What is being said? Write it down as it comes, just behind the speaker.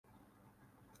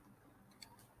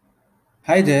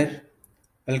Hi there,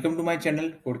 welcome to my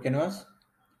channel Code Canvas.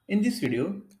 In this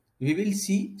video, we will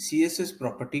see CSS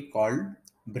property called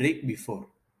break before.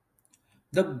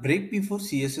 The break before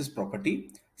CSS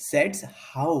property sets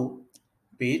how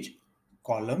page,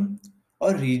 column,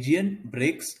 or region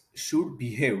breaks should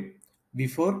behave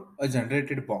before a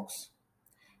generated box.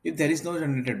 If there is no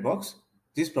generated box,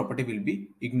 this property will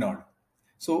be ignored.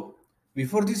 So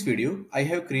before this video, I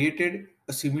have created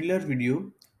a similar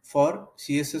video for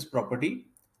CSS property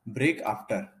break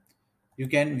after. You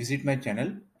can visit my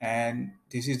channel and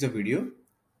this is the video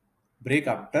break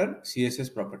after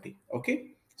CSS property. Okay.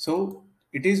 So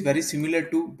it is very similar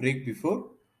to break before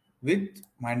with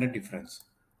minor difference.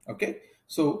 Okay.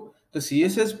 So the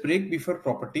CSS break before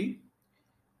property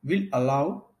will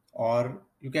allow, or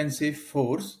you can say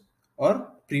force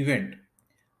or prevent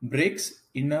breaks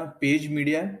in a page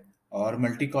media or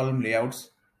multi-column layouts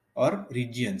or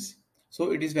regions.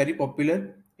 So it is very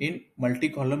popular in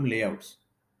multi-column layouts.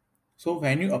 So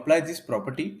when you apply this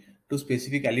property to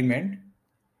specific element,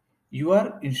 you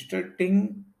are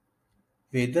instructing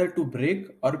whether to break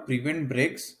or prevent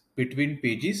breaks between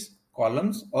pages,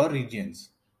 columns, or regions.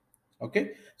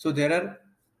 Okay, so there are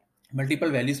multiple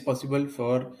values possible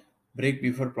for break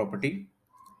before property.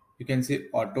 You can say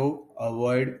auto,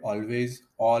 avoid, always,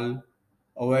 all,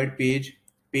 avoid page,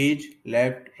 page,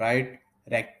 left, right,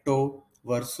 recto,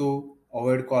 verso,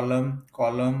 avoid column,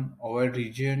 column, avoid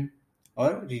region,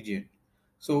 or region.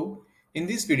 So in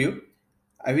this video,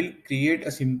 I will create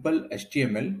a simple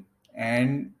HTML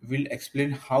and will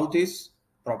explain how this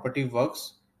property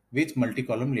works with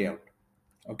multi-column layout.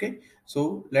 Okay,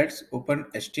 so let's open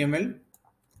HTML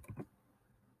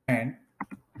and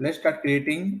let's start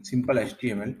creating simple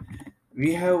HTML.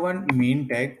 We have one main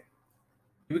tag.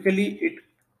 Typically it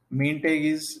main tag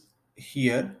is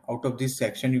here out of this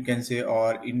section, you can say,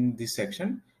 or in this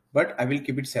section, but I will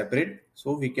keep it separate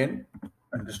so we can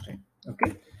understand.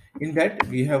 Okay, in that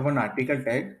we have one article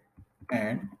tag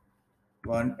and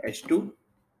one h2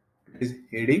 is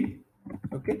heading.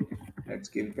 Okay, let's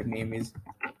give the name is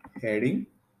heading,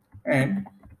 and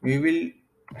we will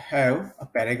have a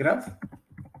paragraph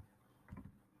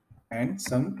and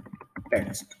some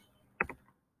text.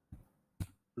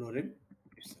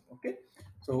 Okay,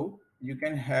 so you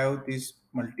can have these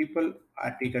multiple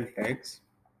article tags.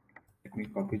 Let me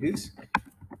copy this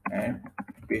and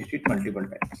paste it multiple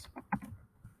times.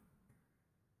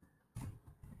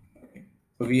 Okay,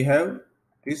 so we have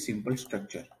this simple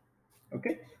structure.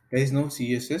 Okay, there is no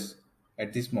CSS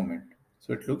at this moment,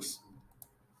 so it looks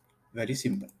very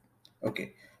simple.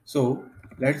 Okay, so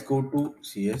let's go to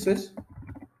CSS,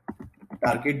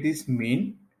 target this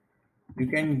main. You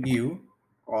can give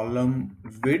column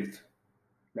width,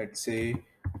 let's say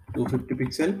 250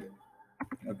 pixel.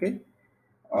 Okay,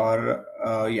 or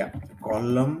yeah,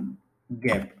 column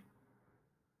gap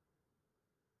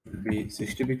will be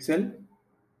 60 pixel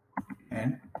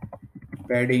and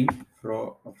padding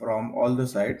from all the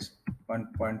sides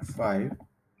 1.5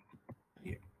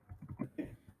 here. Okay,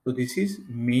 so this is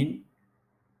main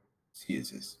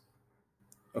CSS.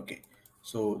 Okay,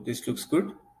 so this looks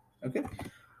good. Okay,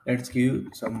 let's give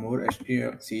some more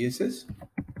HTML CSS.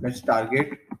 Let's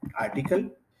target article.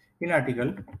 In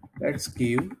article, let's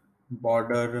give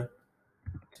border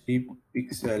 3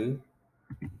 pixel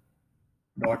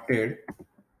dotted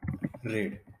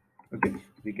red. Okay,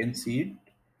 we can see it,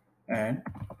 and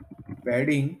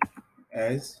padding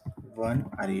as 1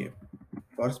 ref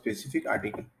for specific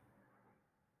article.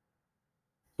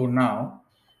 So now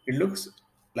it looks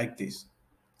like this.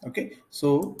 Okay,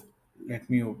 so let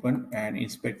me open and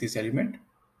inspect this element.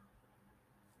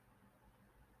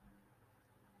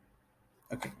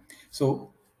 Okay,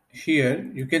 so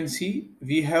here you can see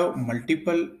we have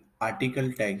multiple article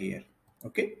tag here.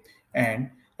 Okay, and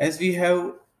as we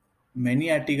have many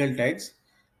article tags,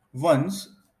 once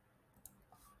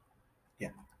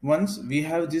once we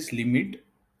have this limit,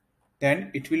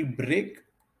 then it will break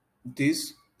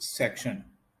this section.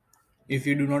 If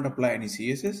you do not apply any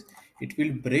CSS, it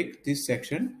will break this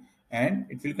section and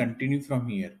it will continue from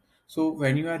here. So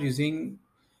when you are using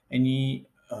any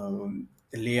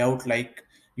layout, like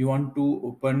you want to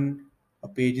open a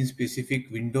page in specific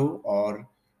window, or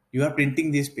you are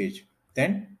printing this page,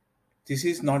 then this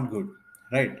is not good,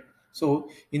 right? So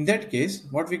in that case,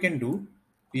 what we can do,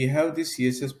 we have this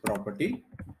CSS property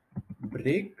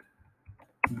break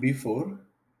before,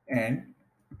 and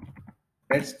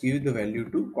let's give the value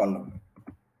to column.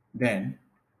 Then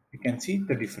you can see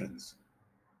the difference.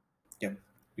 Yep,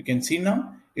 you can see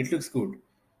now it looks good.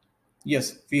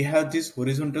 Yes, we have this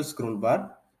horizontal scroll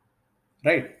bar,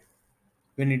 right?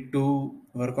 We need to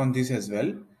work on this as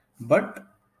well. But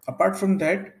apart from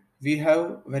that, we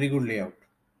have very good layout,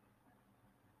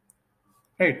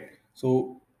 right?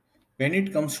 So when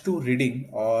it comes to reading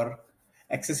or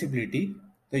accessibility,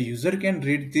 the user can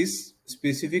read this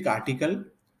specific article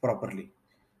properly.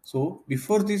 So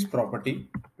before this property,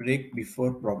 break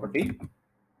before property,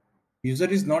 user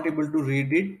is not able to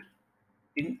read it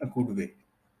in a good way.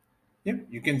 Yeah,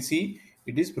 you can see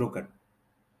it is broken,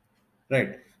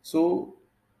 right? So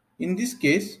in this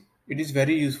case, it is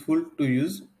very useful to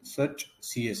use such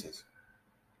CSS.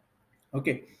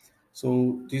 Okay,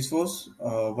 so this was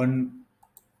one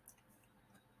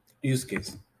use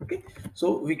case. Okay,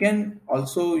 so we can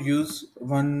also use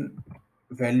one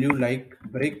value like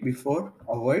break before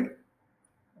avoid.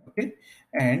 Okay,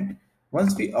 and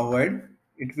once we avoid,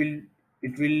 it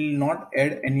will not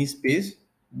add any space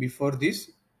before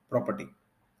this property,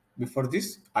 before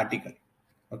this article.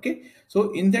 Okay,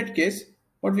 so in that case,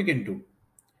 what we can do,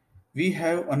 we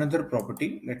have another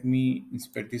property. Let me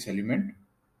inspect this element.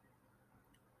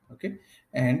 Okay,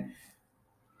 and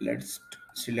let's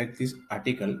select this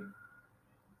article.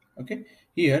 Okay,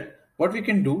 here what we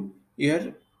can do,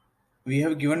 here we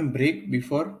have given break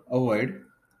before avoid,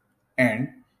 and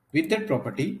with that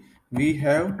property we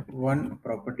have one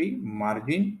property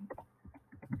margin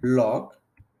block,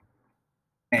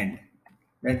 and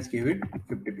let's give it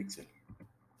 50 pixel.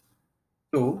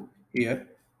 So here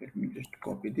let me just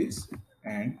copy this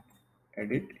and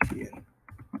add it here.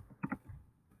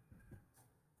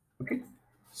 Okay,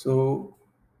 so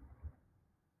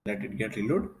let it get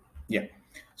reload. Yeah,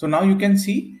 so now you can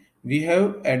see we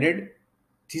have added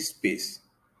this space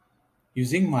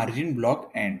using margin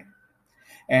block, and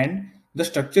the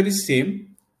structure is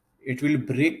same. It will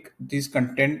break this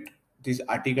content, this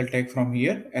article tag from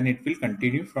here, and it will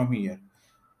continue from here.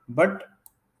 But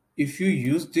if you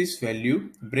use this value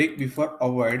break before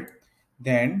avoid,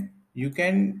 then you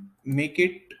can make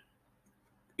it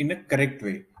in a correct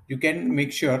way. You can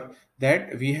make sure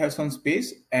that we have some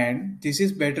space and this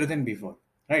is better than before,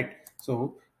 right?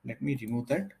 So let me remove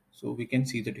that so we can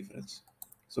see the difference.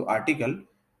 So article,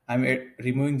 I'm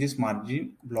removing this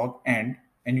margin block, and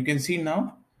you can see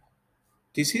now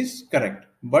this is correct,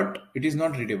 but it is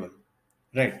not readable,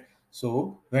 right?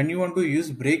 So when you want to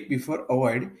use break before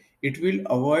avoid, it will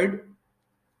avoid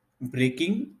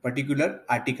breaking particular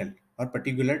article or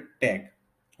particular tag.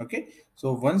 Okay,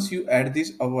 so once you add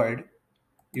this avoid,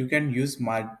 you can use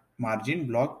margin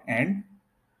block and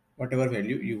whatever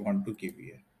value you want to give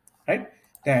here, right?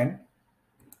 Then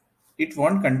it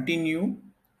won't continue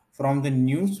from the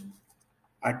news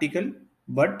article,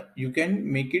 but you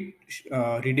can make it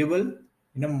readable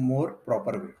in a more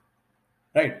proper way,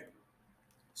 right?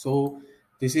 So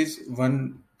this is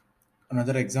one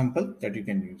another example that you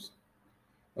can use.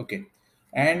 Okay,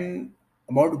 and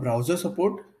about browser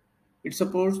support, it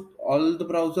supports all the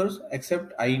browsers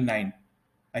except i9.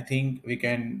 I think we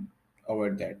can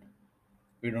avoid that.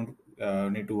 We don't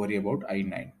need to worry about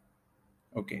i9.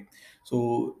 Okay,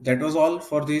 so that was all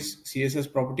for this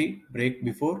CSS property break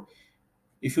before.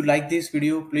 If you like this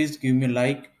video, please give me a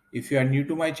like. If you are new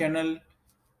to my channel,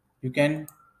 you can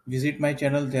visit my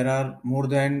channel. There are more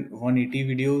than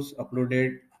 180 videos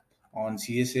uploaded on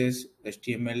CSS,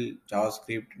 HTML,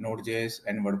 JavaScript, Node.js,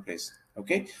 and WordPress.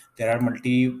 Okay, there are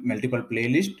multiple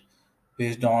playlists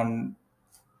based on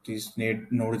this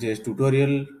Node.js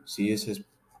tutorial, CSS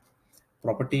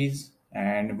properties,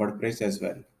 and WordPress as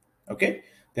well. Okay,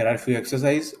 there are few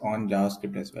exercises on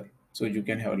JavaScript as well, so you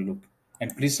can have a look.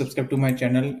 And please subscribe to my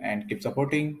channel and keep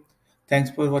supporting.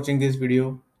 Thanks for watching this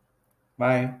video.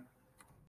 Bye.